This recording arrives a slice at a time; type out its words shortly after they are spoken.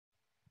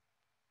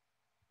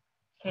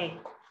Okay,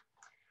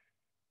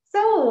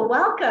 so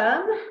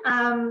welcome.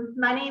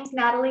 My name's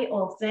Natalie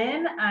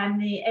Olson. I'm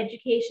the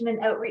Education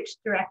and Outreach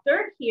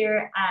Director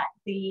here at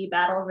the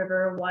Battle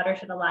River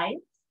Watershed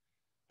Alliance,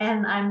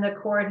 and I'm the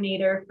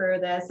coordinator for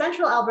the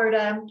Central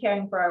Alberta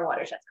Caring for Our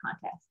Watersheds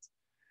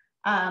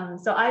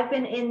contest. So I've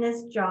been in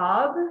this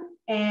job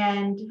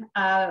and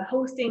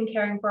hosting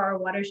Caring for Our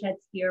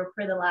Watersheds here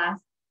for the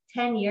last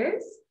 10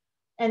 years,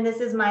 and this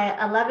is my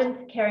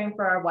 11th Caring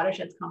for Our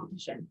Watersheds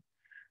competition.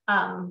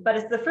 But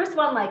it's the first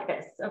one like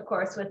this. Of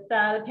course, with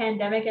the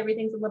pandemic,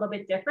 everything's a little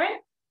bit different.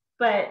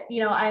 But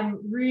I'm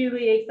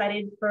really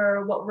excited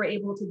for what we're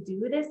able to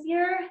do this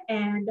year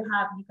and to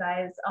have you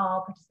guys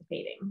all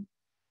participating.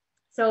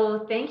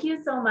 So thank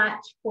you so much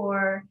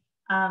for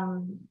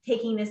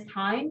taking this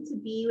time to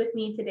be with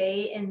me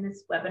today in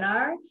this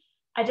webinar.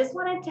 I just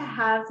wanted to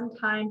have some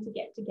time to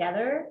get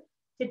together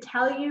to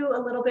tell you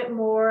a little bit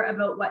more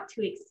about what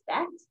to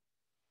expect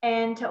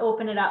and to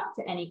open it up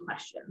to any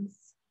questions.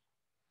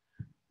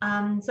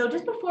 So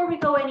just before we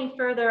go any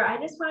further, I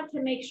just wanted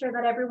to make sure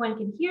that everyone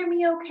can hear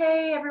me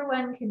okay,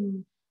 everyone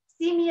can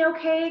see me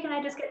okay. Can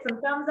I just get some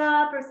thumbs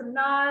up or some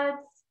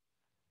nods?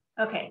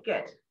 Okay,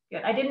 good,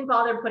 good. I didn't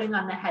bother putting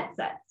on the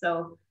headset,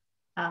 so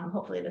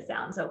hopefully the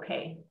sound's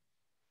okay.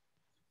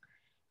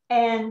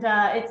 And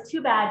it's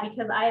too bad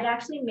because I had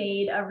actually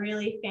made a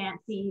really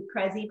fancy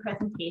Prezi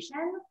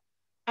presentation,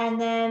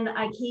 and then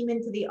I came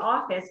into the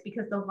office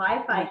because the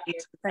Wi-Fi here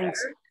is better.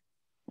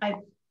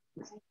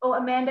 Oh,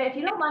 Amanda, if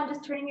you don't mind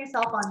just turning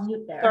yourself on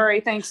mute there.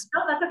 Sorry, thanks.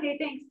 No, that's okay,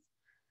 thanks.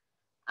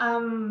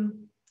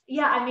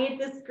 Yeah, I made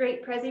this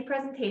great Prezi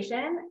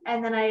presentation,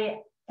 and then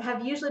I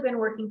have usually been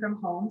working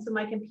from home. So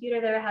my computer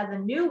there has a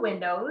new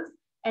Windows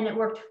and it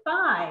worked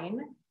fine.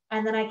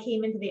 And then I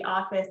came into the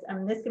office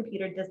and this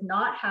computer does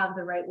not have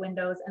the right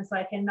Windows. And so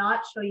I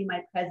cannot show you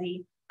my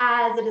Prezi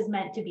as it is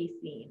meant to be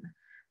seen,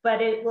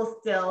 but it will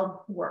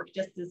still work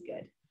just as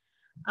good.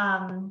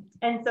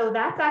 And so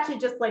that's actually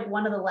just like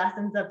one of the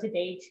lessons of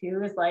today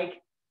too, is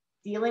like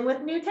dealing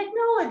with new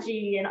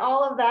technology and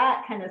all of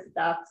that kind of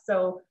stuff.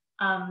 So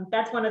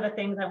that's one of the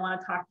things I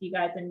want to talk to you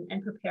guys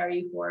and prepare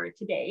you for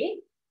today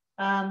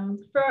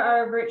for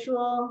our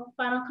virtual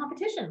final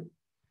competition.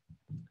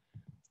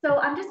 So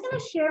I'm just going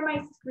to share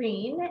my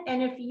screen,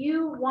 and if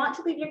you want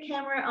to leave your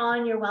camera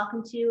on, you're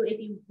welcome to. If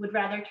you would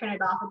rather turn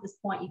it off at this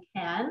point, you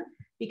can,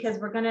 because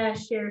we're going to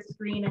share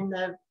screen and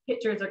the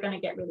pictures are going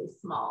to get really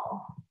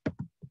small.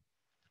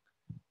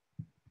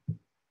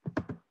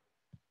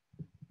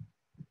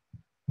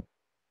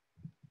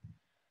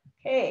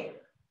 Okay,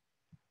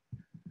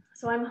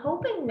 so I'm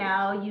hoping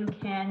now you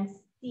can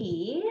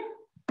see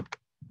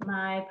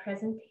my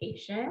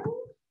presentation.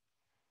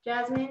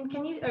 Jasmine,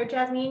 can you, or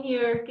Jasmine,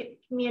 you're give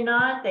me a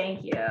nod?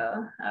 Thank you.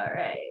 All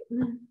right.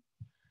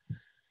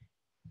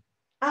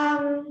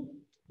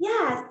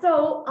 Yeah,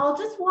 so I'll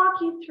just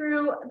walk you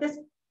through this.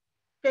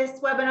 This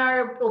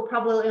webinar will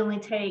probably only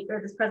take,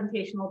 or this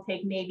presentation will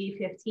take maybe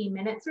 15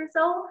 minutes or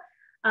so.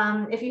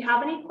 If you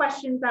have any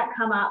questions that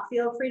come up,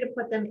 feel free to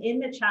put them in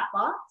the chat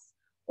box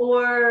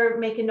or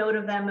make a note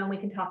of them and we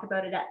can talk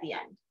about it at the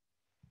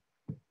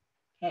end.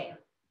 Okay.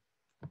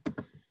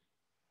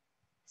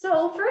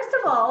 So first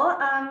of all,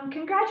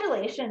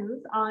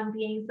 congratulations on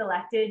being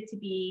selected to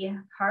be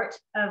part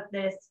of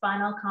this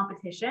final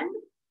competition.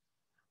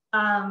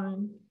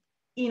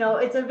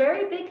 It's a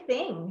very big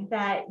thing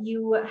that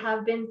you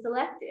have been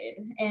selected.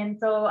 And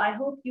so I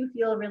hope you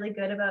feel really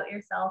good about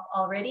yourself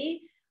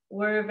already.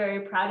 We're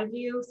very proud of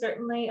you,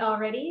 certainly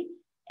already.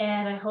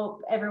 And I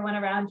hope everyone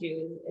around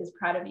you is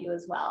proud of you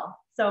as well.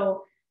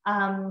 So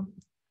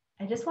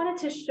I just wanted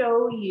to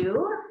show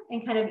you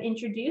and kind of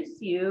introduce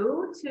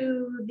you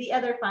to the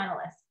other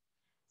finalists.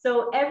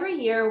 So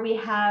every year we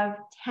have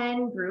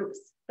 10 groups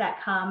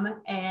that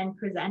come and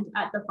present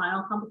at the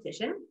final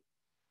competition.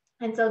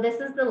 And so this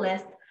is the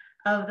list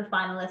of the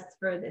finalists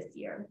for this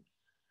year.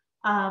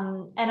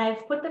 And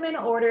I've put them in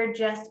order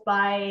just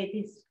by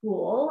the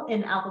school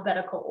in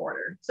alphabetical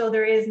order. So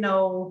there is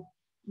no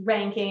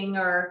ranking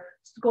or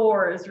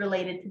scores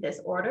related to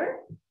this order.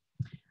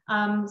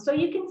 So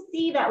you can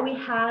see that we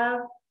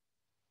have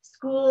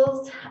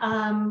schools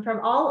from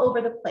all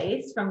over the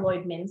place, from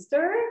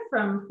Lloydminster,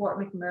 from Fort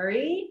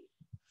McMurray,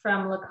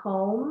 from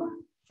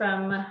Lacombe,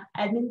 from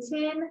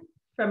Edmonton,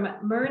 from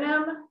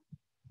Murnum,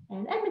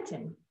 and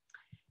Edmonton.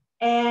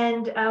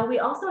 And we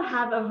also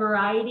have a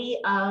variety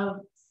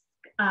of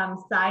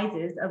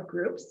sizes of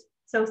groups.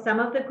 So some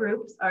of the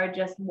groups are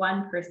just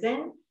one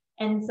person,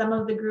 and some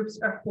of the groups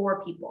are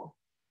 4 people,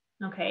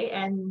 okay?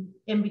 And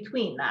in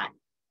between that,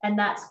 and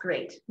that's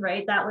great,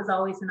 right? That was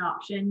always an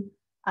option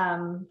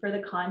for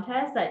the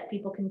contest, that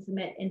people can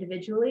submit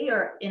individually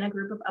or in a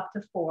group of up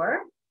to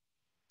 4.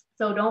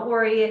 So don't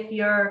worry if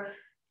you're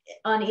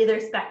on either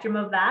spectrum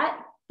of that.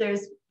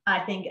 There's, I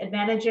think,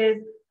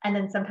 advantages and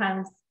then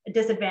sometimes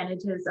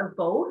disadvantages of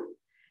both.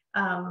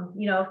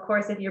 Of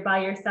course, if you're by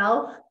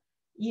yourself,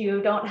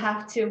 you don't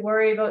have to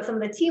worry about some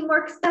of the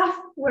teamwork stuff.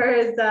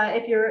 Whereas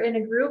if you're in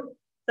a group,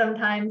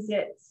 sometimes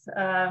it's,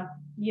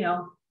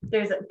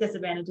 there's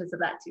disadvantages of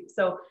that too.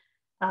 So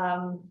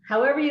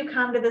However you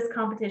come to this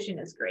competition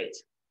is great,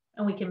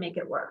 and we can make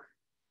it work.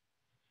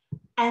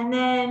 And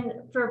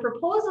then for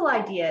proposal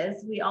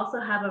ideas, we also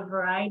have a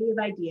variety of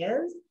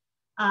ideas,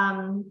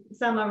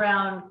 some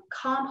around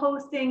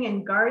composting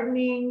and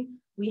gardening.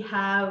 We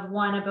have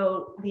one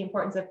about the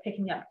importance of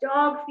picking up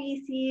dog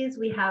feces.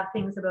 We have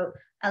things about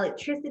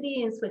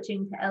electricity and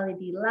switching to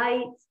LED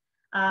lights.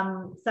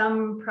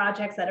 Some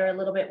projects that are a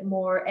little bit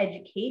more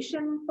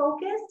education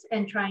focused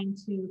and trying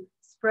to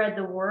spread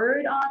the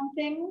word on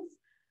things.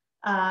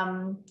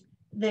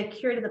 The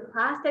cure to the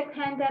plastic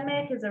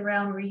pandemic is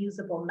around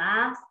reusable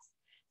masks.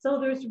 So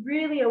there's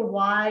really a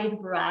wide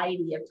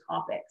variety of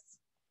topics,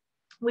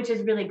 which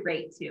is really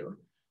great too.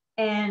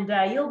 And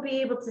you'll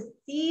be able to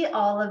see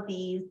all of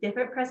these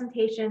different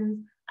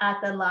presentations at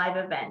the live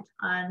event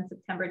on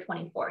September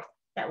 24th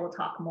that we'll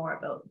talk more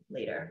about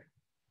later.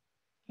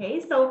 Okay,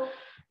 so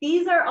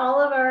these are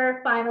all of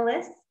our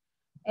finalists,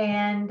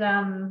 and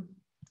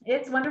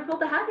it's wonderful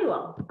to have you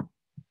all.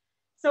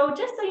 So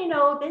just so you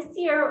know, this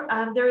year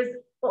there's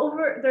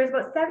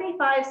about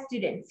 75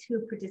 students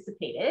who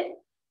participated,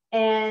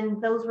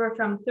 and those were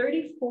from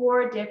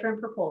 34 different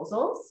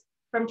proposals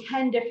from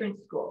 10 different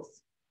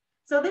schools.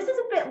 So this is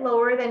a bit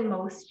lower than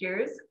most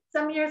years.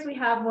 Some years we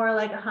have more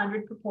like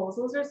 100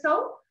 proposals or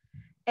so.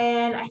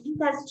 And I think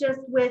that's just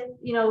with,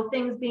 you know,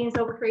 things being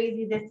so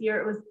crazy this year,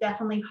 it was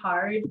definitely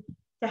hard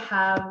to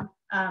have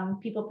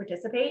people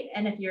participate.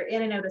 And if you're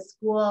in and out of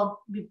school,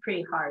 it'd be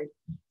pretty hard.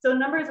 So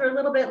numbers were a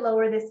little bit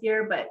lower this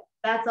year, but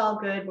that's all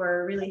good.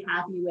 We're really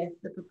happy with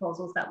the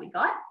proposals that we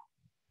got.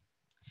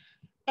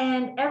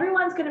 And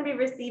everyone's going to be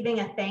receiving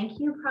a thank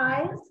you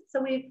prize.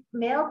 So we've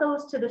mailed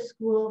those to the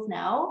schools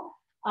now.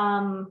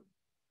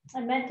 I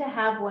meant to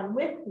have one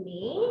with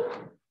me.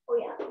 Oh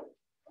yeah.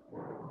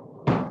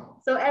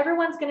 So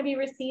everyone's going to be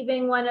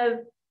receiving one of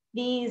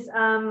these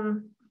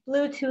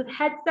Bluetooth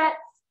headsets.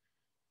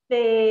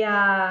 They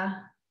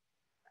are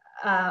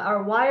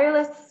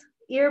wireless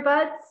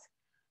earbuds,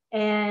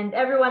 and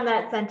everyone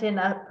that sent in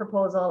a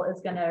proposal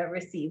is going to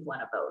receive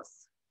one of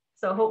those.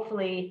 So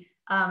hopefully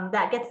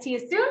that gets to you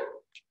soon,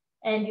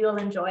 and you'll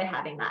enjoy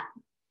having that.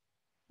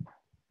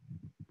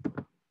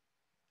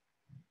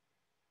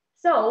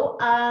 So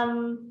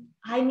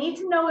I need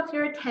to know if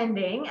you're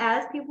attending.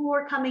 As people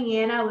were coming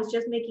in, I was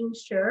just making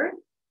sure.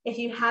 If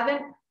you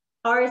haven't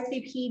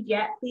RSVP'd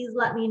yet, please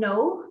let me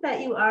know that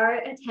you are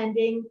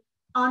attending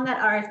on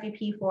that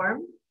RSVP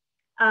form.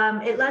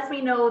 It lets me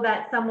know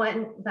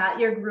that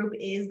your group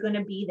is going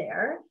to be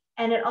there.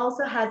 And it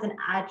also has an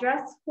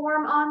address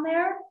form on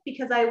there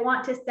because I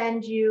want to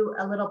send you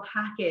a little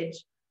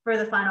package for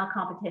the final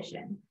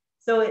competition.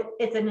 So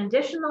it's an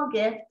additional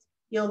gift.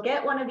 You'll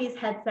get one of these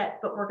headsets,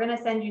 but we're going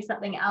to send you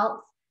something else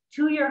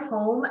to your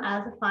home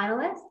as a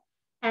finalist.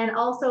 And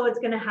also it's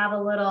going to have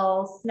a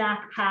little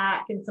snack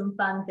pack and some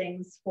fun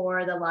things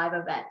for the live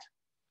event.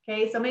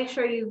 Okay, so make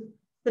sure you've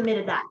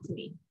submitted that to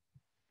me.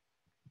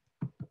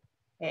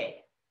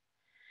 Okay.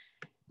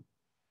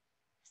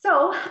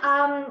 So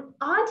on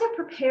to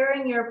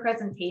preparing your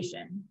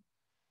presentation.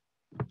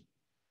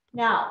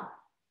 Now,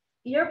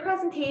 your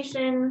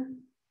presentation,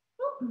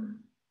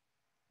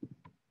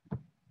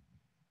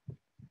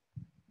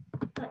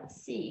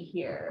 let's see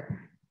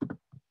here.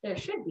 There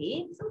should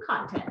be some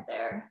content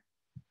there.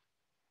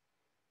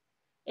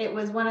 It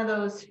was one of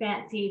those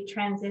fancy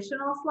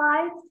transitional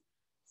slides.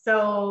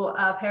 So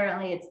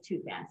apparently it's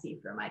too fancy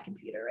for my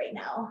computer right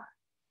now.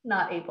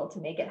 Not able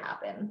to make it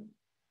happen,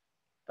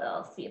 but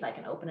I'll see if I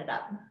can open it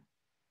up.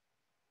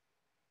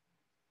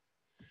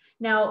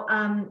 Now,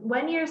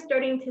 when you're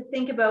starting to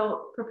think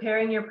about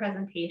preparing your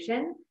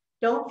presentation,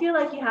 don't feel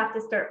like you have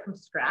to start from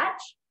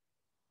scratch.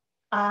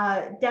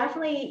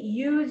 Definitely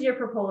use your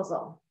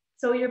proposal.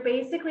 So you're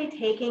basically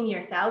taking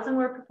your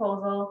 1,000-word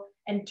proposal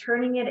and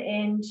turning it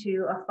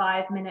into a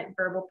 5-minute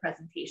verbal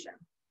presentation.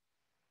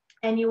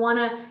 And you want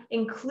to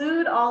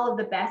include all of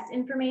the best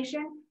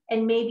information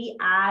and maybe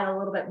add a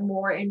little bit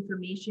more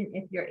information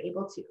if you're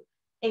able to,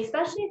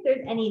 especially if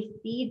there's any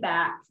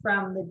feedback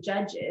from the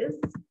judges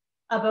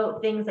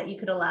about things that you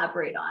could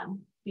elaborate on.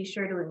 Be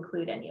sure to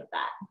include any of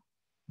that.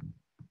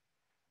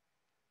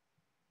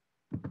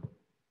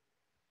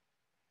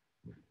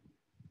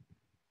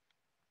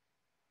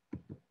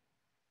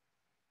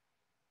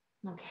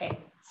 Okay,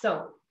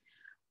 so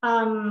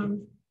I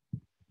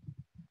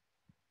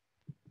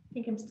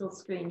think I'm still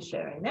screen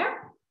sharing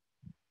there.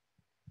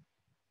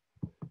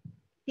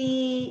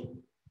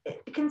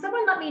 Can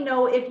someone let me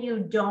know if you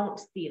don't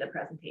see the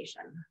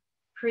presentation?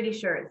 Pretty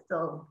sure it's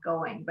still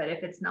going, but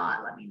if it's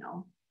not, let me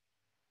know.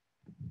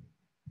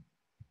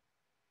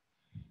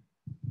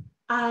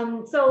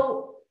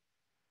 So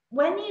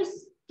when you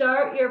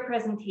start your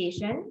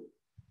presentation,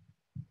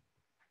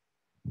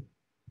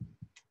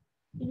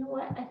 you know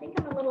what? I think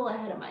I'm a little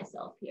ahead of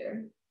myself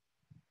here.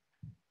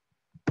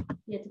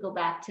 You have to go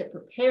back to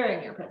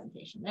preparing your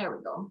presentation. There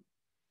we go.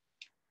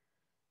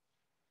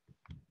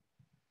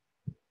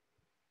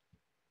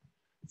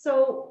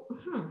 So,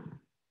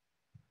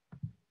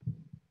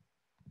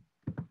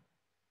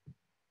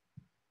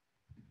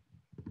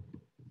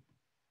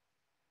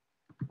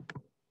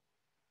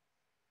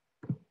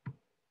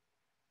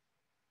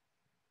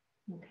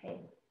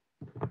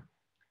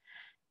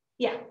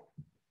 Yeah,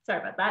 sorry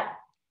about that.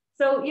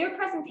 So your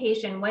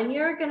presentation, when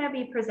you're going to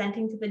be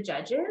presenting to the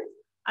judges,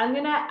 I'm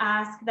going to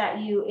ask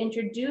that you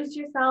introduce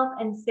yourself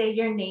and say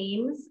your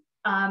names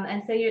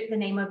and say the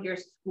name of your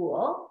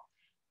school.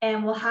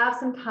 And we'll have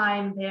some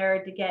time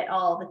there to get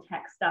all the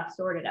tech stuff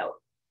sorted out.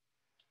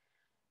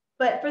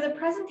 But for the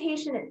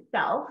presentation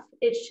itself,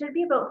 it should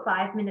be about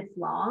 5 minutes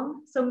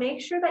long. So make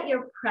sure that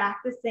you're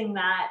practicing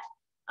that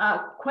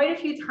quite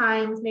a few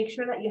times. Make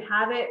sure that you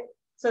have it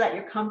so that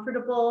you're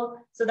comfortable,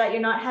 so that you're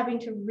not having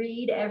to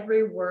read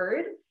every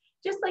word.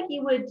 Just like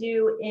you would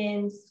do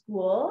in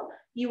school,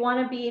 you want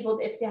to be able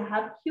to, if you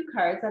have cue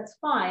cards, that's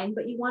fine,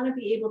 but you want to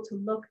be able to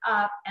look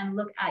up and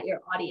look at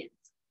your audience.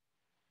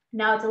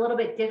 Now it's a little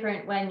bit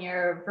different when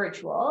you're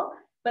virtual,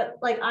 but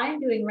like I'm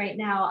doing right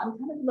now, I'm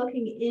kind of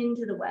looking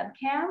into the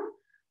webcam.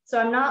 So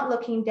I'm not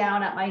looking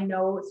down at my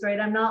notes, right?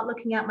 I'm not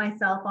looking at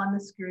myself on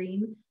the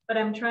screen, but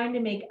I'm trying to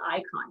make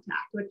eye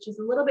contact, which is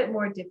a little bit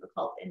more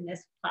difficult in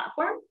this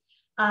platform,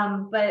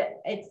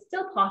 but it's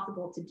still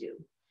possible to do.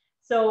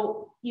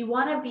 So you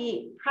want to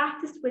be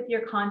practiced with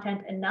your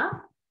content enough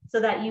so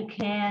that you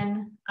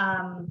can,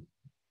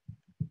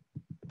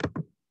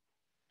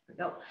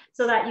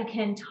 so that you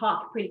can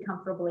talk pretty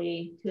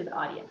comfortably to the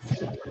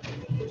audience.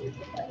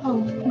 Oh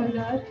my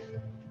God.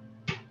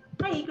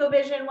 Hi,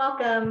 EcoVision,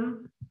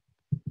 welcome.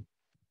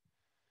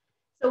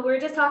 So we're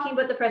just talking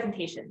about the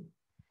presentation.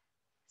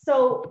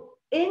 So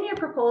in your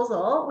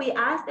proposal, we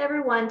asked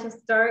everyone to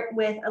start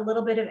with a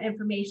little bit of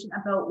information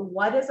about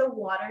what is a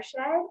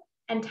watershed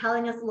and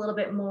telling us a little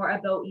bit more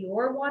about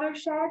your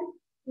watershed.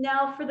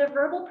 Now for the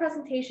verbal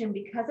presentation,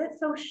 because it's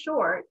so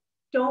short,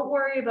 don't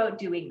worry about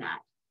doing that,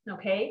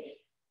 okay?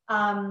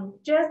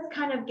 Just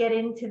kind of get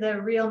into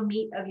the real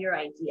meat of your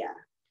idea.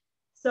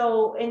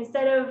 So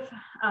instead of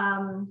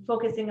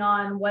focusing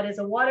on what is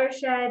a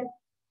watershed,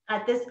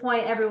 at this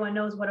point, everyone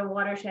knows what a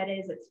watershed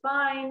is, it's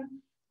fine.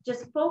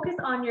 Just focus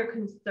on your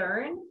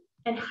concern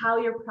and how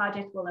your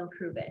project will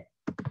improve it.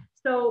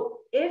 So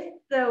if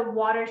the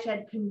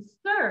watershed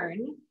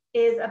concern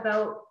is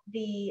about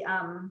the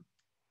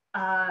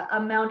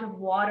amount of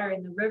water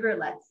in the river,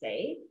 let's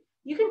say,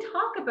 you can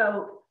talk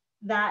about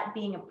that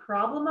being a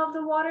problem of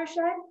the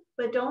watershed,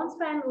 but don't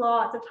spend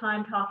lots of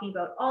time talking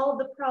about all of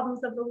the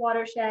problems of the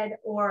watershed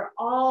or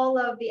all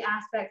of the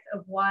aspects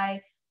of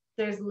why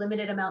there's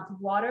limited amounts of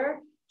water.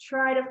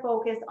 Try to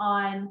focus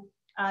on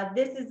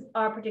this is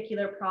our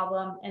particular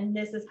problem and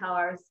this is how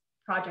our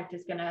project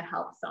is going to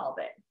help solve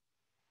it.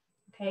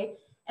 Okay,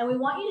 and we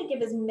want you to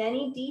give as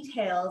many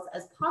details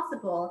as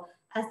possible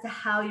as to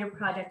how your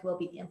project will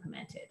be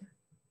implemented.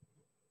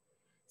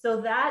 So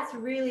that's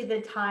really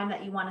the time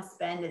that you want to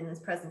spend in this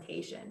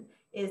presentation,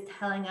 is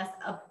telling us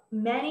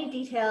many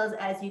details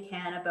as you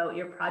can about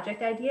your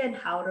project idea and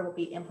how it will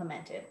be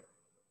implemented.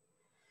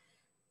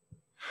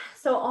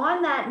 So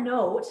on that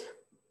note,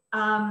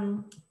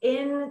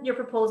 in your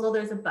proposal,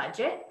 there's a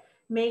budget.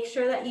 Make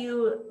sure that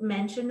you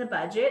mention the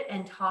budget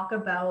and talk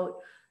about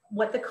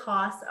what the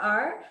costs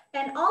are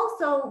and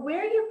also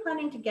where you're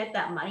planning to get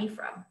that money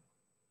from,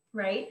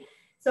 right?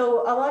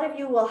 So a lot of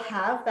you will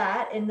have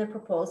that in the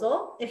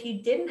proposal. If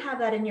you didn't have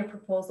that in your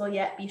proposal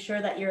yet, be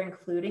sure that you're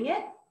including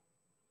it.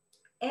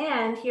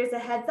 And here's a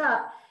heads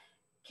up,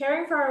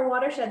 Caring for Our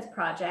Watersheds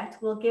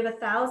project will give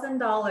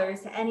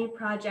 $1,000 to any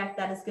project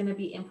that is going to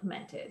be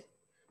implemented.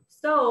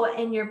 So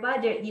in your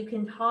budget, you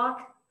can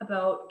talk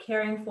about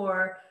Caring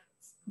for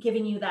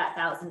giving you that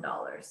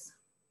 $1,000.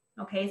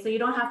 Okay, so you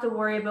don't have to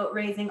worry about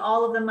raising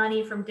all of the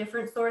money from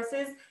different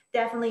sources.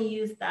 Definitely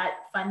use that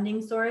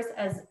funding source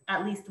as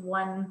at least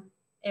one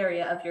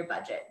area of your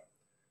budget.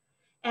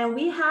 And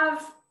we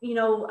have,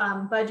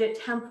 budget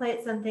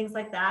templates and things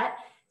like that.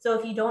 So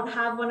if you don't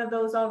have one of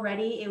those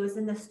already, it was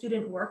in the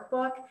student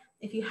workbook.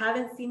 If you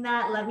haven't seen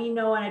that, let me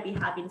know and I'd be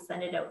happy to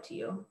send it out to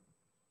you.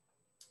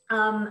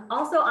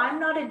 Also, I'm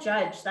not a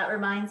judge. That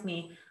reminds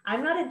me,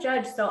 I'm not a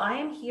judge. So I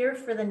am here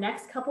for the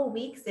next couple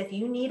weeks. If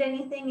you need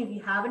anything, if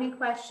you have any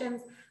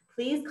questions,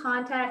 please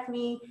contact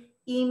me,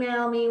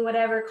 email me,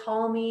 whatever,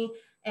 call me,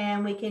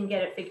 and we can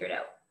get it figured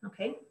out.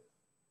 Okay.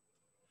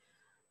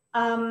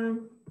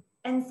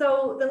 And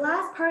so the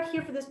last part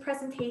here for this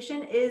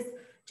presentation is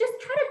just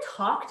try to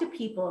talk to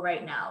people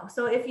right now.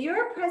 So if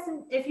your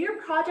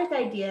project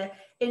idea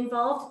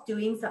involved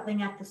doing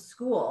something at the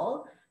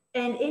school,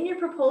 and in your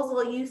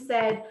proposal, you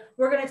said,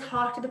 we're going to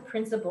talk to the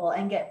principal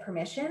and get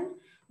permission.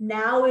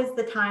 Now is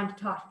the time to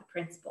talk to the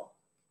principal.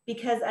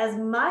 Because as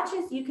much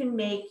as you can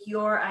make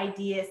your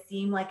idea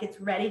seem like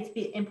it's ready to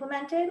be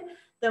implemented,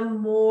 the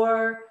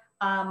more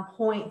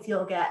points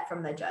you'll get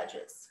from the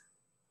judges.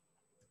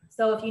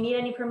 So if you need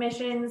any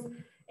permissions,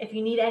 if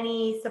you need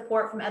any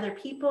support from other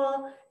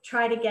people,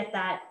 try to get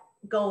that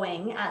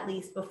going at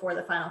least before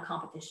the final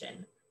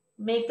competition.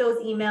 Make those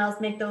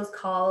emails, make those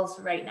calls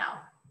right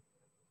now.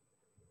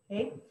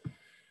 Okay,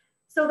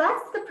 so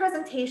that's the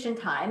presentation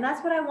time.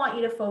 That's what I want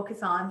you to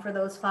focus on for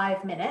those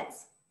 5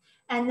 minutes.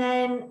 And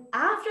then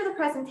after the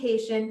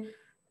presentation,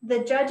 the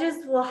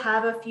judges will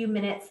have a few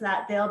minutes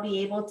that they'll be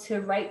able to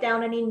write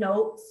down any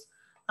notes,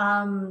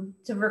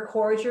 to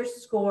record your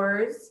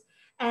scores.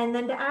 and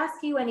then to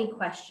ask you any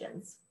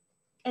questions.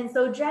 And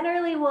so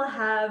generally we'll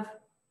have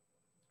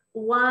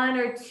 1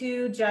 or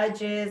 2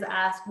 judges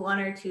ask 1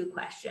 or 2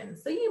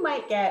 questions. So you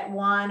might get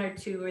 1 or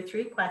 2 or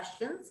 3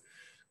 questions.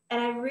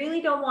 And I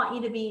really don't want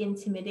you to be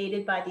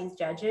intimidated by these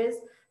judges.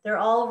 They're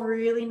all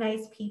really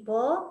nice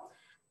people.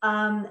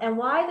 And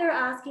why they're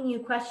asking you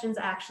questions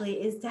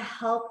actually is to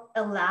help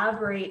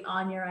elaborate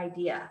on your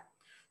idea.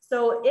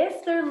 So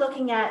if they're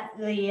looking at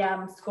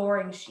the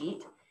scoring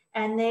sheet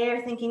and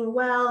they're thinking,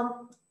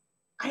 well,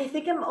 I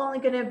think I'm only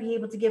going to be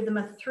able to give them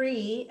a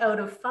 3 out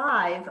of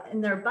 5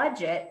 in their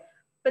budget,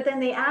 but then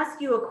they ask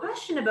you a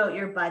question about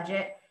your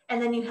budget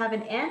and then you have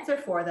an answer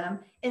for them.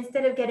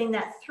 Instead of getting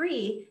that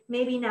 3,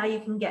 maybe now you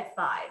can get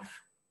 5,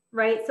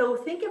 right? So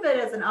think of it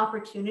as an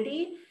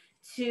opportunity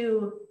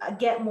to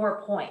get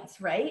more points,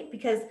 right?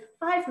 Because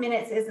 5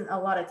 minutes isn't a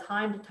lot of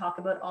time to talk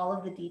about all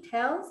of the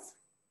details.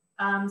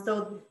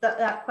 So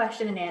that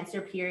question and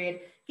answer period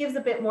gives a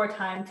bit more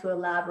time to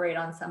elaborate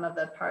on some of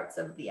the parts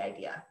of the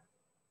idea.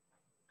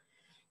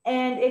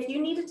 And if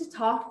you needed to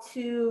talk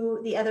to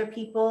the other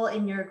people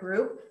in your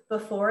group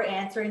before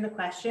answering the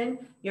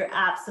question, you're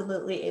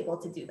absolutely able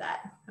to do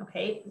that,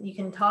 okay? You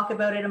can talk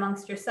about it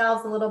amongst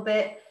yourselves a little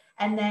bit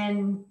and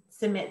then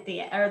submit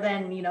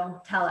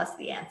tell us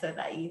the answer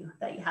that you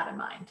have in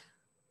mind.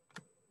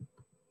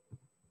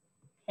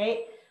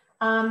 Okay,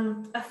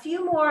 a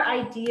few more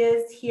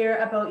ideas here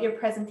about your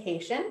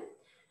presentation.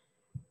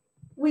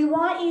 We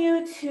want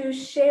you to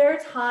share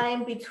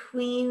time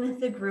between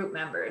the group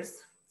members.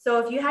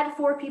 So if you had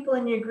 4 people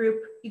in your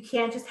group, you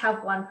can't just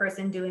have one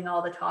person doing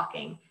all the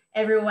talking.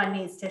 Everyone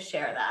needs to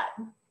share that.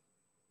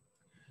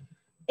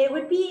 It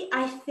would be,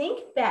 I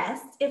think,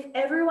 best if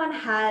everyone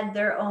had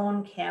their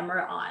own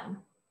camera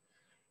on.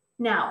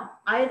 Now,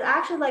 I'd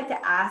actually like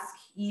to ask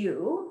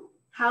you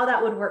how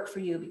that would work for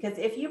you, because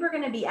if you were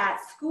going to be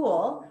at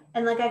school,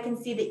 and like I can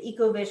see the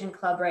EcoVision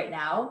Club right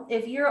now,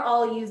 if you're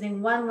all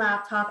using one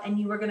laptop and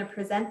you were going to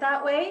present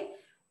that way,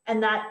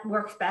 and that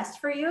works best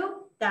for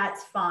you,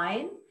 that's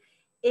fine.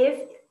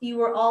 If you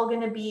were all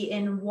going to be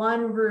in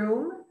one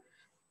room,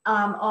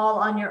 all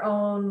on your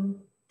own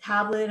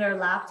tablet or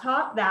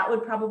laptop, that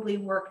would probably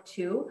work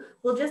too.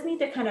 We'll just need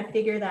to kind of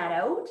figure that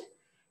out.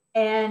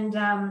 And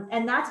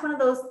that's one of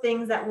those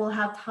things that we'll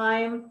have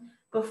time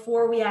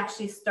before we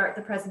actually start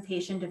the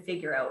presentation to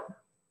figure out.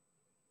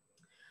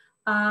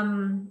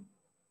 And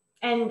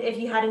if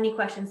you had any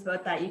questions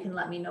about that, you can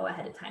let me know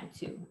ahead of time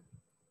too.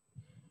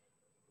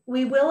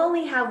 We will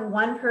only have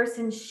one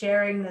person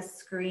sharing the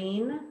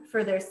screen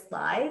for their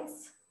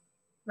slides,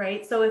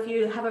 right? So if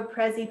you have a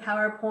Prezi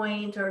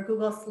PowerPoint or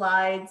Google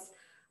Slides,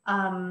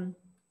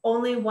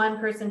 only one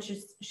person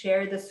should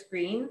share the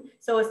screen.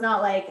 So it's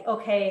not like,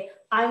 okay,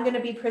 I'm going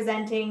to be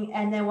presenting,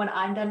 and then when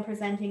I'm done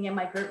presenting and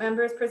my group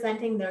member is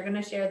presenting, they're going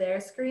to share their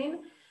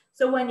screen.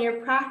 So when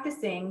you're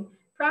practicing,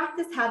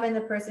 practice having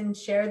the person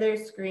share their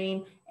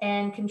screen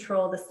and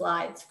control the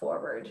slides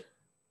forward.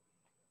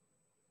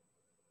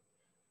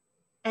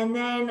 And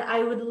then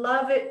I would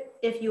love it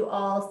if you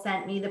all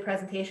sent me the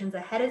presentations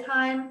ahead of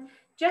time,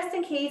 just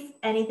in case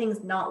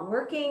anything's not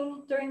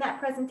working during that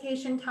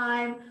presentation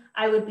time.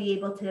 I would be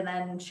able to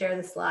then share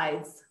the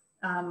slides,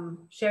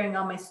 sharing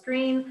on my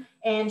screen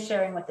and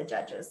sharing with the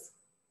judges.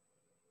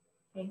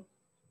 Okay.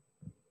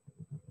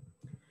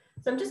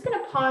 So I'm just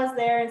going to pause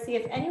there and see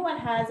if anyone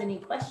has any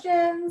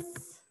questions.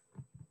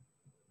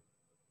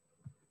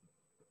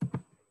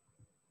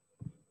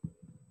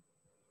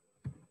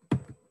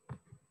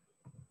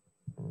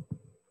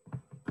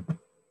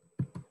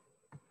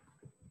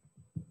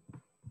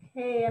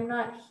 Okay, I'm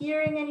not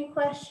hearing any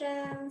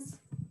questions.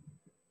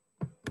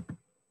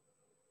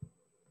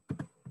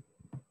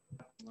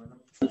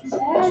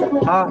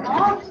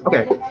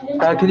 Okay,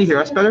 can you hear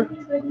us better?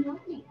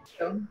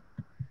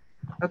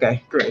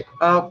 Okay, great.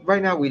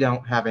 Right now we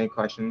don't have any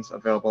questions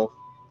available.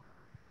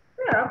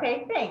 Sure,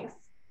 okay, thanks.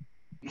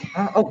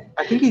 Oh,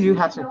 I think you do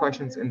have some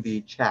questions in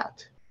the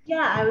chat.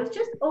 Yeah, I was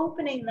just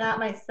opening that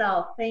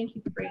myself. Thank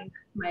you for bringing that to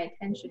my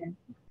attention.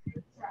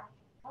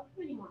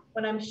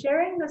 When I'm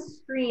sharing the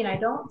screen, I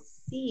don't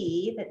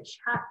see the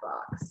chat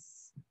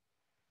box.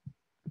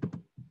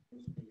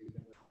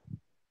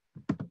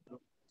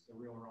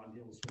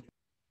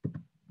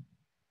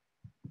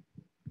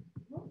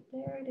 Oh,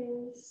 there it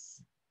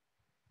is.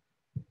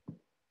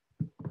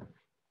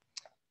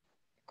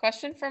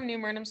 Question from New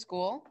Murnum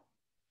School.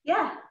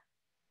 Yeah.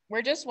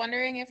 We're just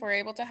wondering if we're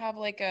able to have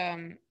like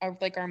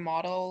our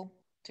model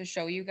to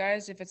show you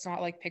guys, if it's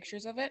not like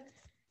pictures of it.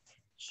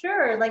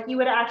 Sure, like you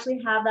would actually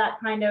have that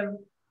kind of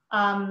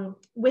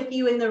with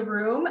you in the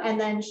room and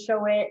then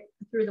show it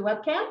through the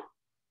webcam?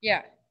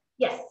 Yeah.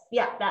 Yes,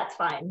 yeah, that's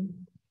fine.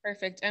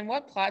 Perfect. And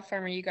what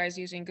platform are you guys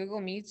using, Google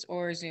Meets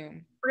or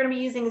Zoom? We're gonna be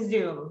using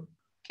Zoom.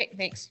 Okay,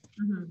 thanks.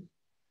 Mm-hmm.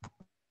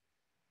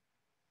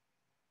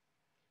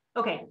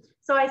 Okay,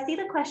 so I see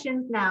the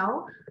questions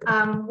now.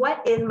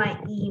 What is my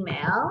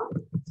email?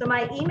 So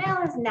my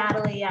email is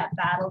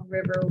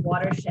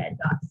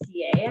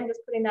natalie@battledriverwatershed.ca. I'm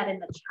just putting that in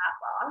the chat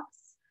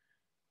box.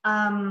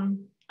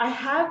 I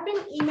have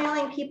been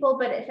emailing people,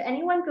 but if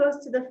anyone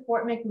goes to the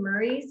Fort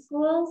McMurray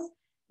schools,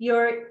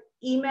 your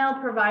email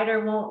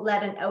provider won't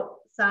let an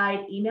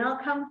outside email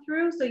come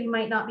through, so you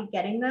might not be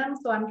getting them.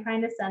 So I'm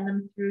trying to send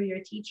them through your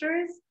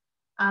teachers,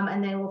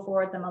 and they will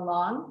forward them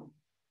along.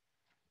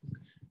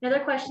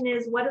 Another question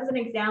is, what is an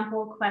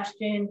example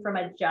question from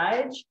a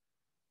judge?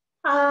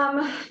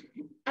 I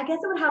guess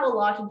it would have a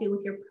lot to do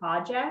with your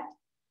project,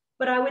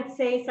 but I would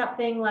say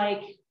something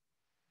like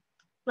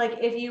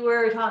if you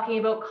were talking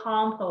about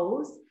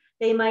compost,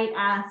 they might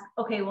ask,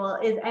 okay, well,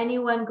 is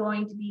anyone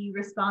going to be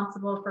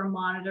responsible for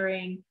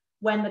monitoring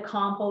when the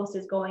compost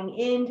is going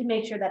in to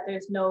make sure that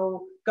there's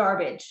no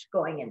garbage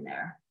going in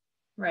there,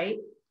 right?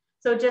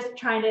 So just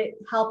trying to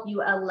help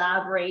you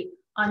elaborate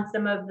on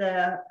some of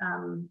the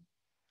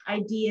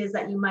ideas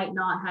that you might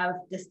not have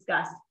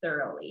discussed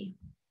thoroughly.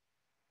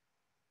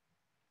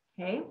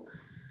 Okay.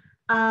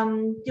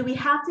 Do we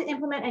have to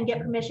implement and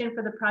get permission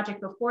for the project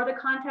before the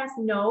contest?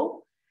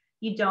 No,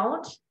 you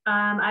don't.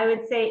 I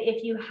would say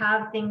if you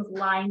have things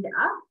lined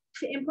up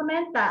to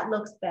implement, that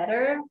looks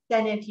better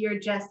than if you're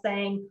just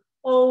saying,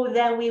 oh,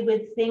 then we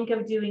would think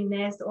of doing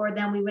this, or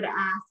then we would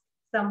ask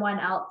someone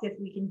else if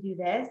we can do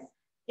this.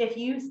 If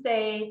you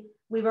say,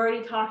 we've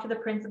already talked to the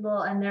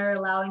principal and they're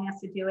allowing us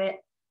to do it,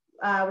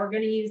 we're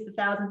going to use the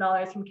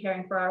 $1,000 from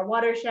Caring for Our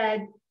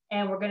Watershed,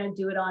 and we're going to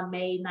do it on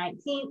May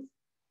 19th.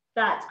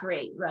 That's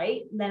great,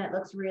 right? Then it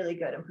looks really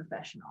good and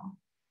professional.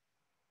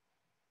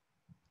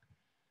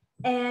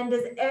 And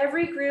does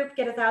every group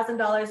get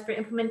 $1,000 for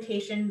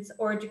implementations,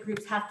 or do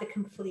groups have to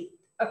complete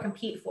or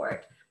compete for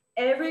it?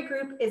 Every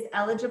group is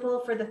eligible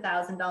for the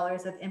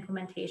 $1,000 of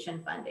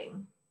implementation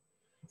funding.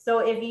 So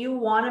if you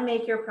want to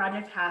make your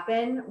project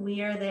happen,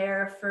 we are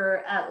there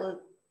for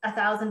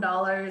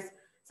 $1,000,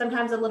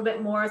 sometimes a little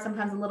bit more,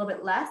 sometimes a little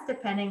bit less,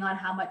 depending on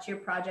how much your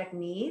project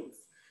needs.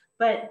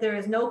 But there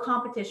is no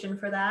competition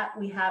for that.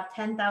 We have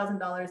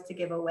 $10,000 to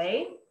give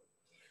away,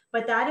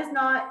 but that is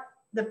not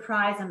the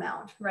prize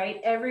amount, right?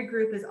 Every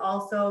group is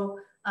also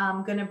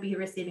going to be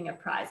receiving a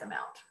prize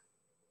amount.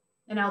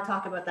 And I'll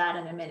talk about that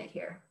in a minute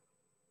here.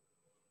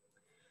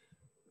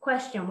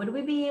 Question, would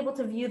we be able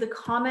to view the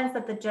comments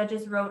that the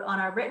judges wrote on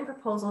our written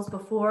proposals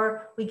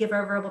before we give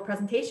our verbal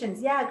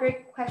presentations? Yeah,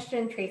 great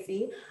question,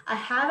 Tracy. I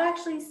have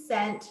actually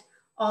sent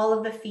all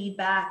of the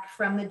feedback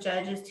from the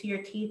judges to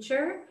your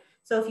teacher.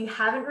 So if you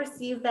haven't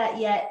received that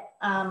yet,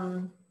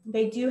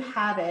 they do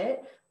have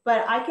it,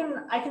 but I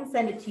can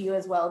send it to you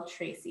as well,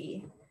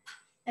 Tracy.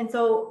 And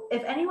so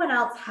if anyone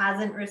else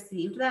hasn't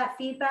received that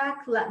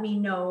feedback, let me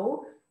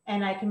know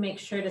and I can make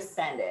sure to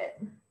send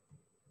it.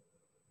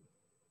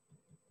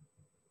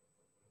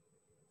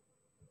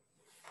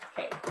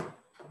 Okay.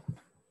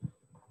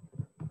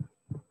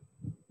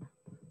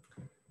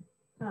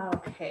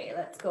 Okay,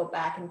 let's go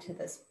back into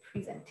this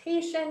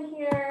presentation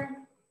here.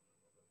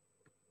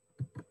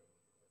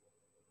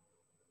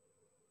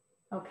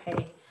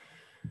 Okay,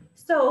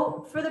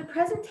 so for the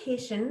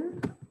presentation,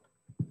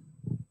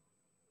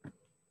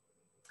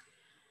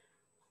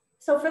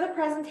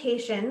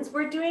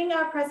 we're doing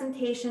our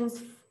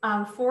presentations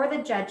for the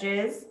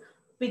judges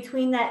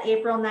between that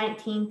April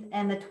 19th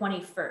and the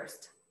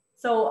 21st.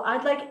 So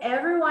I'd like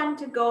everyone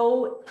to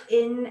go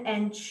in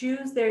and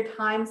choose their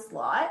time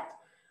slot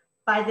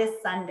by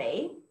this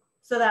Sunday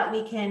so that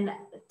we can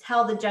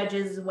tell the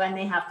judges when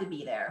they have to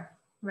be there,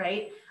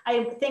 right?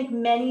 I think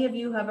many of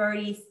you have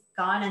already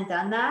gone and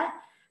done that,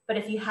 but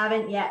if you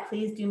haven't yet,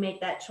 please do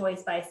make that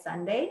choice by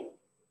Sunday.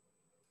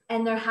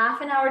 And they're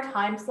half-an-hour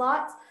time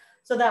slots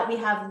so that we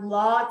have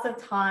lots of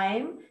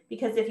time,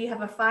 because if you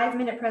have a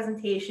 5-minute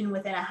presentation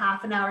within a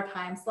half-an-hour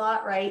time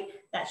slot, right,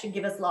 that should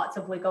give us lots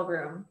of wiggle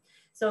room.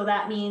 So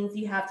that means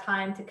you have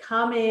time to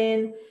come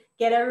in,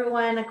 get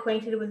everyone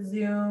acquainted with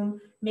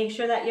Zoom, make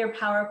sure that your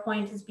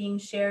PowerPoint is being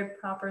shared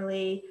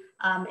properly,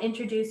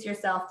 introduce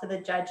yourself to the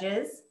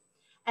judges,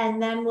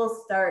 and then we'll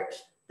start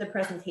the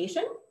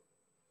presentation.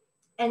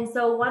 And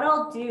so what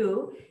I'll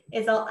do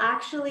is I'll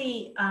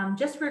actually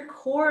just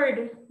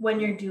record when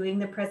you're doing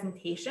the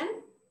presentation.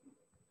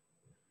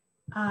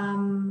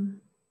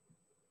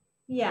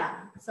 Yeah,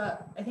 so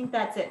I think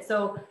that's it.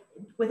 So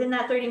within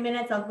that 30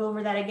 minutes, I'll go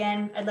over that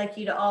again. I'd like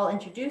you to all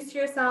introduce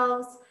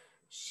yourselves,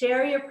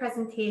 share your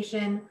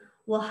presentation.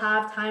 We'll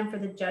have time for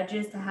the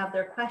judges to have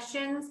their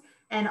questions,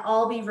 and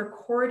I'll be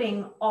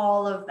recording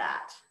all of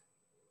that,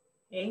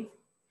 okay?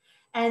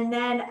 And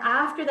then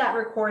after that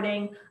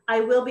recording, I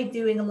will be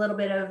doing a little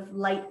bit of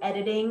light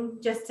editing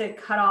just to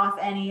cut off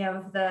any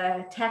of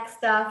the tech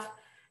stuff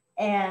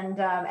and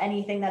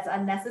anything that's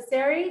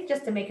unnecessary,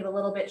 just to make it a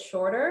little bit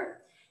shorter.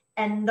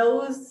 And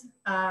those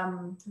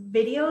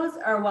videos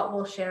are what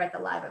we'll share at the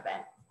live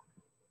event.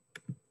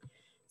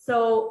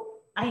 So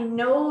I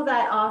know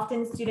that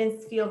often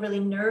students feel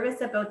really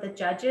nervous about the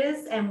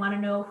judges and want to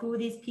know who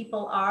these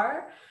people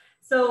are.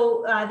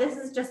 So this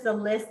is just a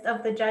list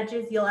of the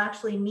judges. You'll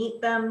actually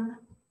meet them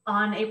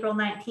on April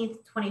 19th,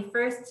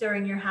 21st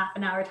during your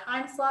half-an-hour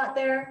time slot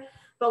there.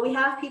 But we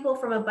have people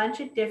from a bunch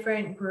of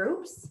different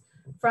groups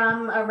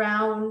from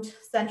around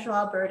Central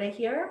Alberta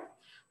here.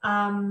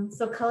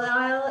 So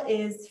Khalil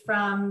is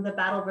from the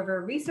Battle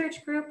River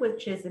Research Group,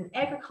 which is in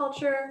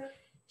agriculture.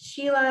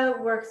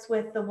 Sheila works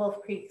with the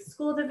Wolf Creek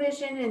School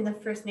Division in the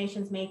First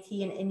Nations,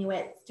 Métis, and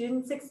Inuit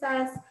student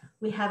success.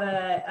 We have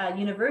a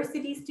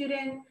university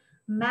student.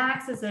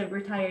 Max is a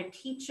retired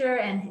teacher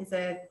and is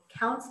a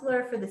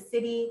counselor for the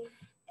city.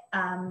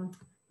 Tina,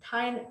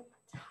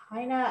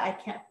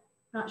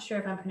 not sure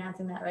if I'm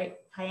pronouncing that right.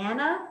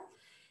 Tiana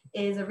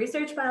is a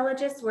research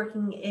biologist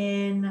working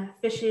in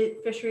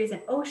fisheries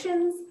and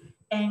oceans,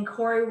 and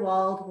Corey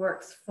Wald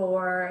works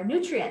for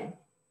Nutrien.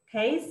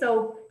 Okay,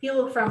 so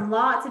people from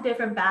lots of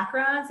different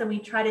backgrounds, and we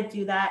try to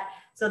do that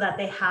so that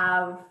they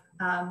have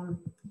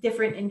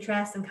different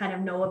interests and kind of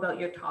know about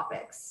your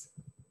topics.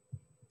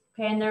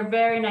 Okay, and they're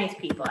very nice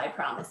people, I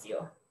promise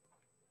you.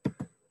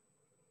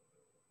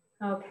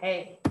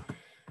 Okay,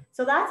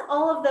 so that's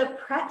all of the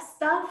prep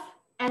stuff.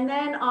 And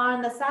then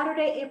on the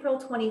Saturday, April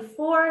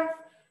 24th,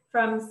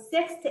 from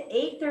 6 to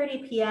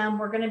 8:30 p.m.,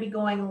 we're going to be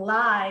going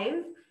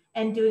live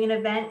and doing an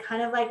event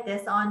kind of like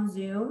this on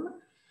Zoom.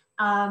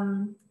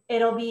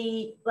 It'll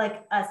be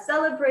like a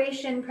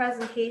celebration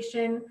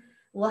presentation.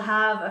 We'll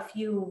have a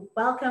few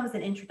welcomes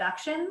and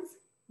introductions.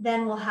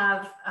 Then we'll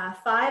have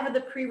 5 of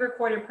the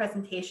pre-recorded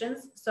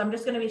presentations. So I'm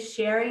just going to be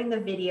sharing the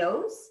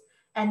videos,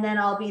 and then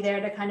I'll be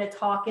there to kind of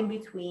talk in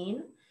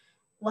between.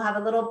 We'll have a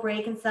little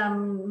break and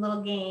some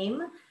little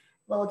game.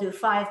 We'll do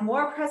 5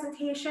 more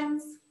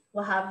presentations.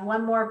 We'll have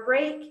 1 more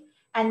break,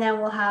 and then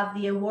we'll have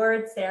the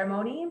award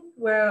ceremony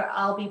where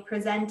I'll be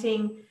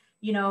presenting,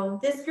 you know,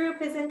 this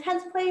group is in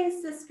 10th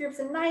place, this group's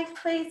in 9th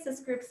place, this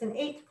group's in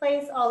 8th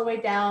place, all the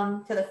way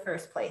down to the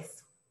 1st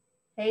place,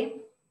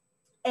 okay?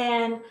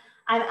 And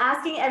I'm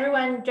asking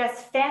everyone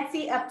dress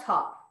fancy up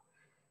top.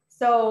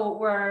 So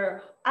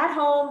we're at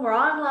home, we're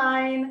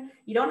online,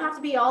 you don't have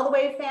to be all the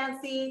way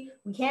fancy.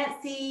 We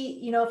can't see,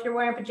 you know, if you're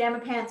wearing pajama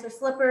pants or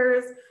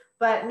slippers,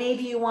 but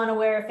maybe you want to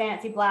wear a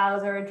fancy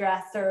blouse or a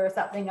dress or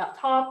something up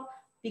top,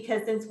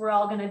 because since we're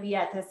all going to be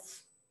at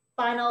this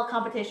final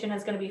competition,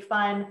 it's going to be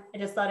fun. I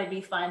just thought it'd be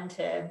fun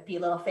to be a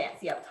little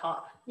fancy up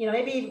top. You know,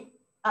 maybe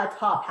a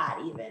top hat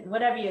even,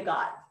 whatever you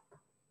got.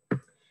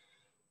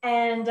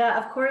 And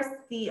of course,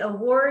 the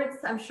awards,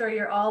 I'm sure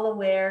you're all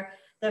aware,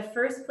 the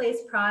first place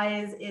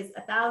prize is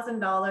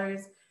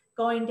 $1,000,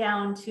 going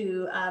down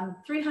to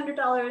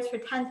 $300 for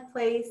 10th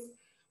place.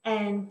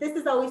 And this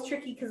is always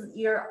tricky because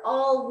you're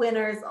all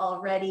winners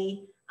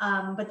already,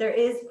 but there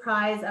is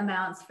prize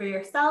amounts for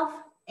yourself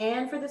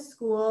and for the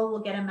school. We'll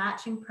get a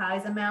matching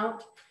prize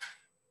amount.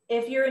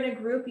 If you're in a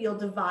group, you'll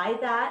divide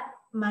that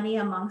money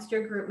amongst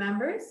your group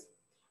members,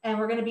 and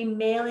we're going to be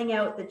mailing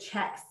out the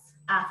checks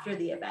after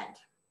the event.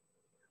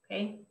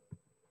 Okay,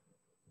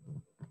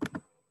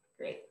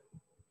 great.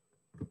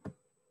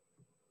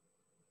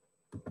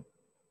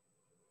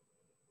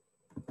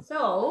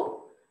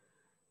 So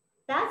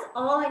that's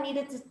all I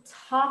needed to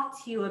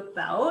talk to you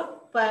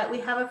about, but we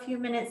have a few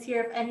minutes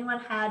here if anyone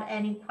had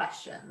any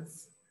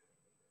questions.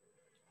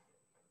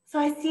 So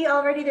I see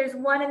already there's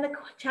one in the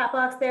chat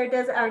box there.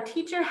 Does our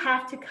teacher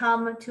have to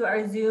come to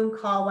our Zoom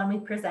call when we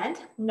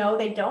present? No,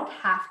 they don't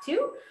have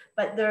to,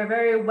 but they're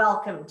very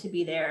welcome to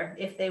be there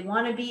if they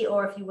want to be,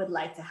 or if you would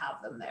like to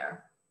have them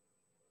there.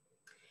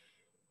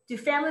 Do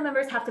family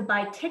members have to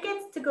buy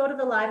tickets to go to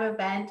the live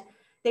event?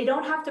 They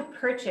don't have to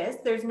purchase,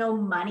 there's no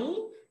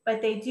money,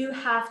 but they do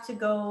have to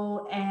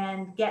go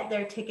and get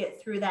their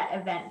ticket through that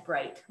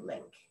Eventbrite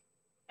link.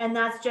 And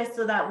that's just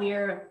so that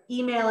we're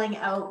emailing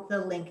out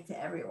the link to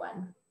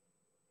everyone.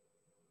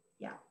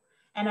 Yeah,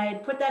 and I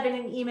put that in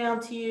an email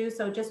to you,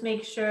 so just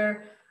make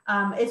sure,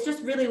 it's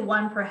just really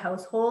 1 per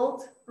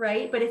household,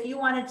 right? But if you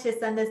wanted to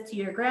send this to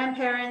your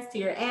grandparents, to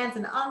your aunts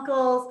and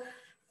uncles,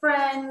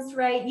 friends,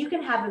 right? You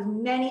can have as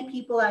many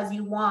people as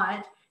you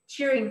want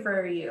cheering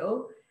for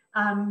you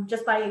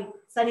just by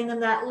sending them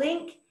that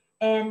link,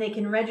 and they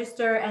can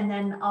register, and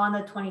then on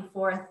the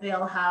 24th,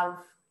 they'll have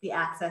the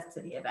access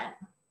to the event.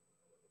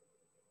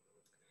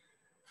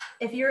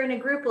 If you're in a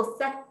group, will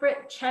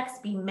separate checks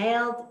be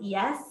mailed?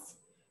 Yes.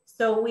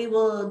 So we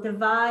will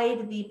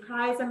divide the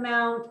prize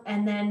amount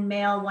and then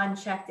mail 1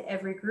 check to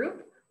every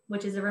group,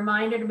 which is a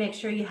reminder to make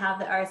sure you have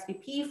the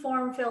RSVP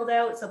form filled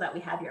out so that we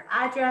have your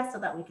address so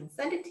that we can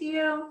send it to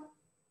you.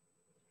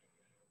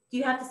 Do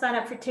you have to sign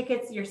up for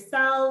tickets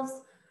yourselves?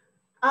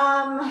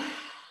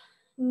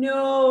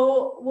 No,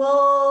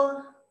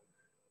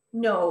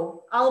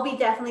 I'll be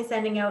definitely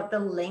sending out the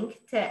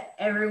link to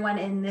everyone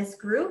in this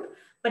group,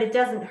 but it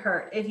doesn't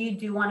hurt. If you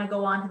do want to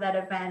go on to that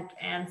event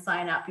and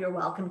sign up, you're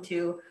welcome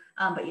to,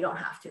 but you don't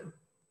have to.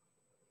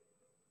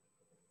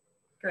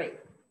 Great.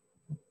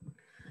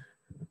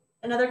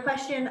 Another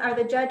question, are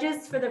the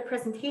judges for the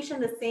presentation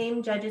the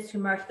same judges who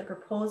marked the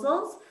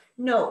proposals?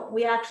 No,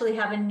 we actually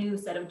have a new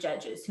set of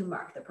judges who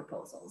mark the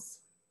proposals.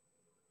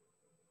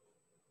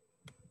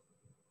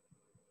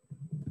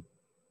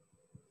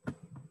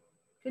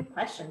 Good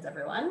questions,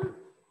 everyone.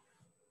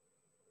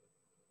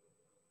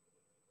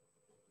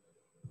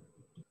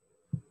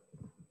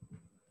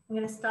 I'm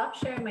going to stop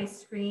sharing my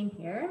screen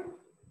here.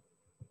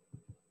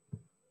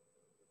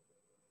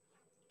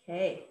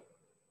 Okay.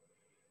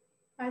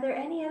 Are there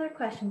any other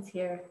questions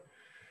here?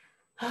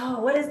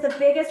 Oh, what is the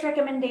biggest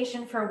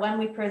recommendation for when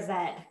we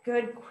present?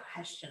 Good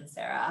question,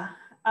 Sarah.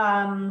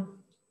 I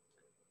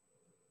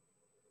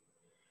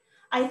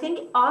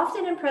think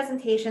often in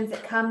presentations,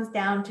 it comes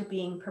down to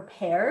being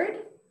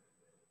prepared,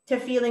 to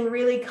feeling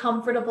really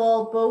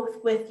comfortable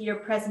both with your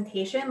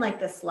presentation, like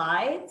the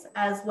slides,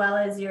 as well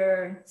as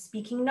your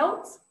speaking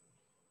notes.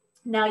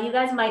 Now, you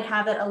guys might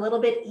have it a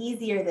little bit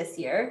easier this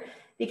year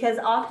because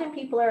often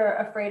people are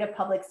afraid of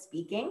public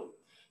speaking.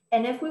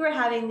 And if we were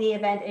having the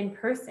event in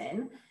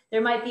person, there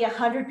might be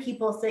 100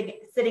 people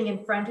sitting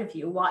in front of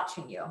you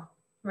watching you,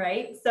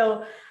 right?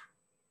 So,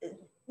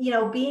 you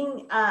know,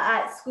 being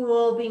at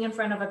school, being in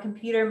front of a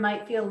computer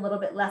might feel a little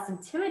bit less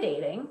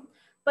intimidating,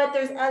 but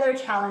there's other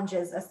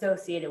challenges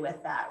associated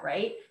with that,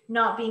 right?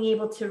 Not being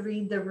able to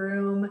read the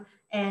room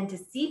and to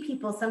see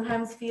people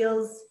sometimes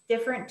feels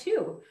different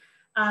too.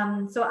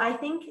 So I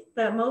think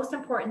the most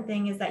important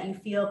thing is that you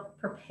feel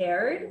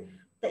prepared,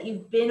 that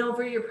you've been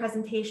over your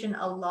presentation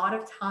a lot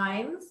of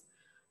times,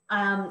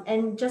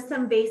 and just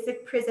some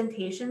basic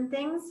presentation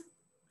things.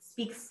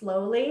 Speak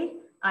slowly.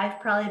 I've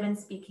probably been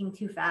speaking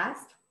too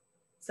fast.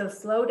 So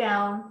slow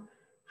down,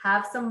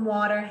 have some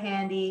water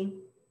handy.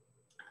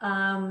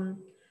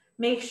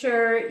 Make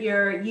sure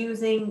you're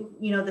using,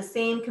 you know, the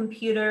same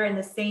computer and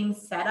the same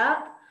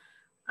setup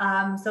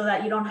so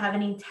that you don't have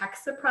any tech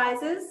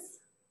surprises,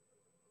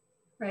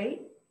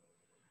 right?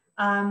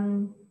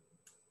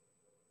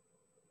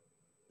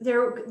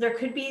 There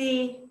could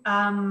be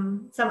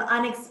some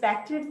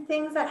unexpected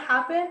things that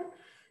happen.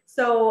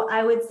 So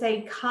I would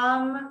say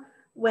come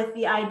with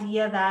the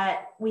idea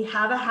that we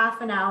have a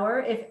half an hour.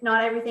 If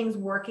not everything's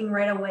working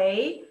right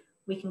away,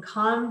 we can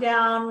calm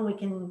down, we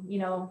can, you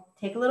know,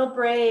 take a little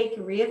break,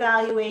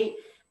 reevaluate.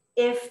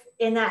 If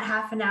in that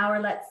half an hour,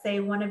 let's say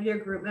one of your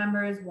group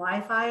members'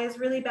 Wi-Fi is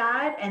really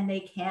bad and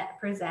they can't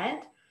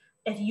present,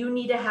 if you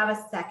need to have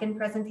a second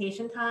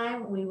presentation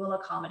time, we will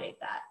accommodate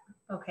that,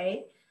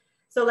 okay?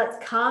 So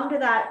let's come to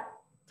that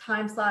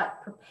time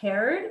slot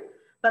prepared,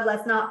 but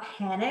let's not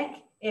panic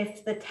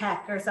if the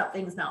tech or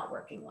something's not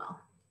working well.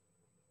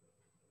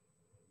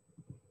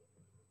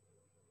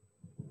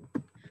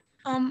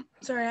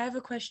 Sorry, I have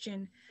a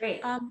question.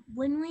 Great.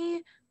 When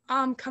we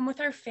come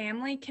with our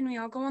family, can we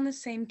all go on the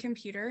same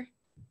computer?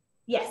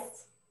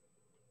 Yes.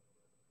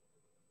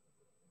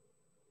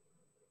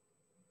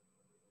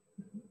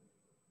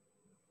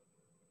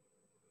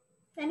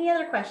 Any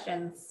other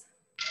questions?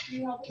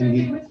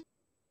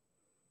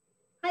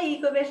 Hi,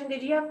 EcoVision,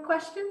 did you have a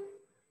question?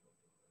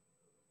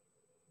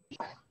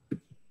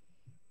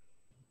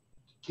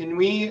 Can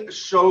we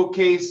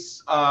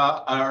showcase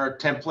our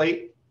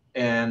template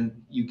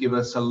and you give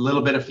us a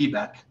little bit of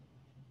feedback?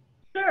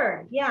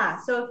 Sure, yeah.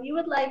 So if you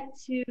would like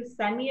to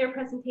send me your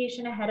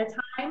presentation ahead of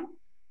time,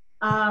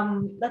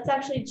 let's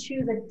actually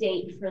choose a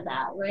date for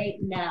that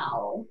right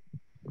now.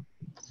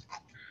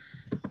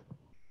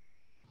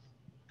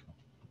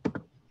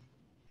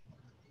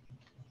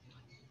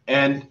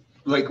 And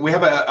like we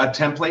have a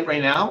template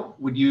right now.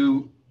 Would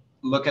you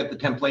look at the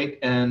template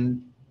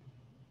and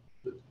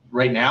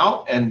right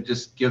now and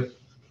just give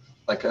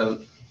like a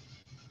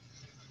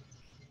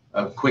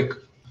quick,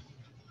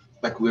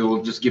 like we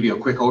will just give you a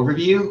quick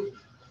overview?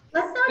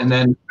 Let's not and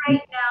then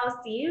right now,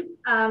 Steve.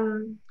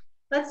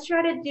 Let's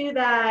try to do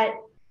that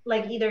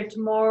like either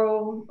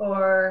tomorrow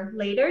or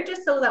later,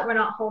 just so that we're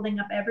not holding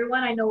up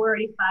everyone. I know we're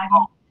already 5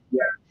 minutes.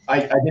 I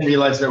didn't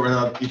realize there were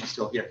other people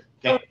still here.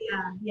 Okay.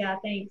 Oh, yeah,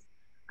 thanks.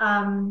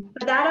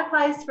 But that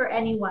applies for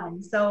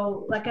anyone.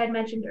 So like I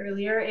mentioned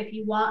earlier, if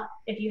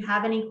you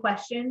have any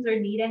questions or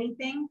need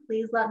anything,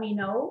 please let me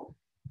know.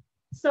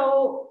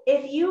 So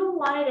if you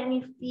wanted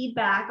any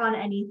feedback on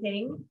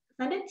anything,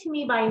 send it to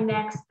me by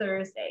next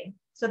Thursday.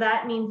 So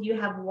that means you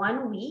have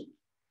 1 week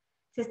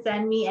to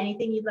send me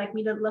anything you'd like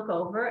me to look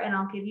over and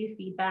I'll give you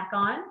feedback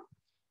on.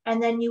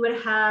 And then you would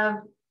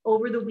have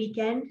over the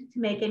weekend to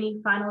make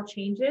any final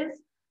changes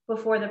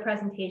before the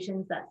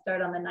presentations that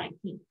start on the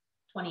 19th,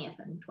 20th,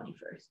 and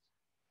 21st.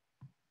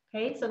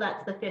 Okay, so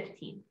that's the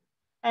 15th.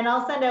 And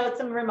I'll send out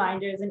some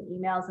reminders and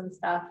emails and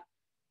stuff.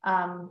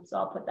 So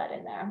I'll put that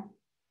in there.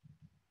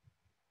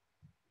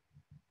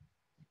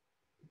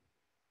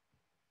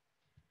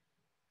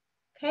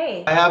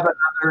 Okay. I have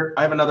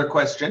another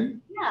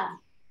question. Yeah.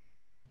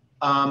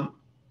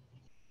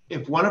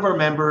 If one of our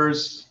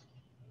members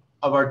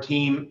of our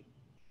team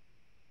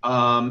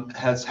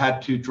has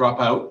had to drop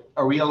out,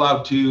 are we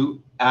allowed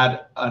to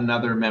add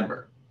another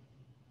member?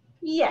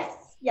 Yes.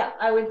 Yeah,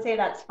 I would say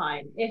that's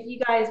fine. If you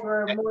guys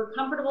were more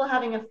comfortable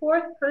having a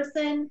fourth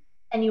person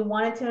and you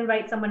wanted to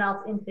invite someone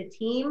else into the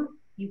team,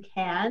 you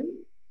can.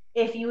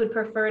 If you would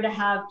prefer to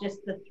have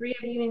just the 3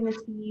 of you in the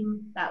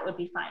team, that would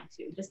be fine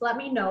too. Just let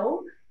me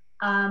know.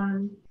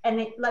 And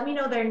let me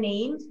know their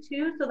names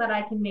too, so that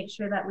I can make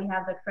sure that we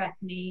have the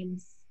correct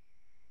names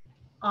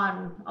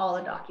on all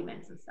the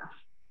documents and stuff.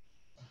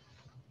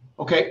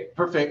 Okay,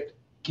 perfect.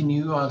 Can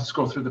you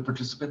scroll through the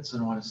participants?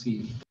 I want to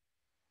see.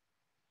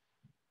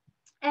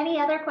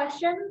 Any other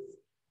questions?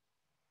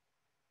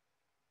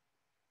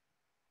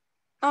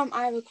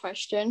 I have a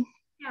question.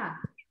 Yeah.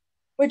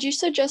 Would you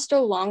suggest a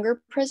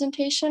longer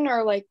presentation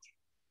or like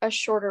a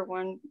shorter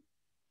one?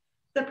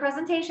 The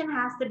presentation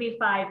has to be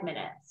 5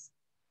 minutes.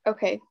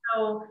 Okay.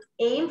 So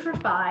aim for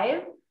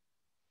 5.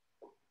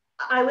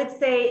 I would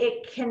say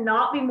it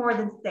cannot be more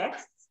than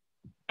 6,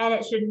 and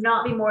it should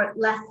not be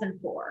less than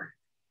 4.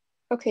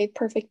 Okay,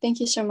 perfect.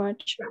 Thank you so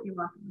much. You're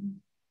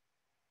welcome.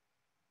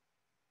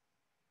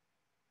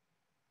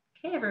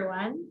 Okay,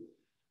 everyone.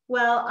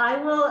 Well, I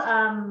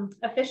will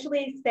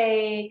officially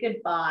say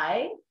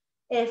goodbye.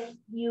 If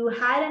you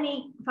had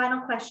any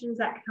final questions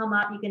that come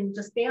up, you can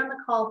just stay on the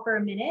call for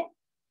a minute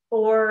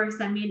or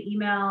send me an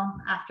email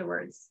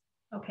afterwards.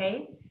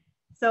 Okay.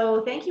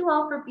 So thank you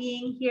all for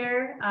being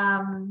here.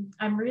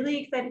 I'm really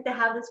excited to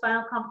have this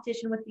final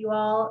competition with you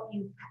all.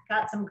 You've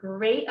got some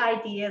great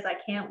ideas. I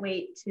can't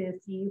wait to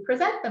see you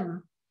present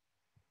them.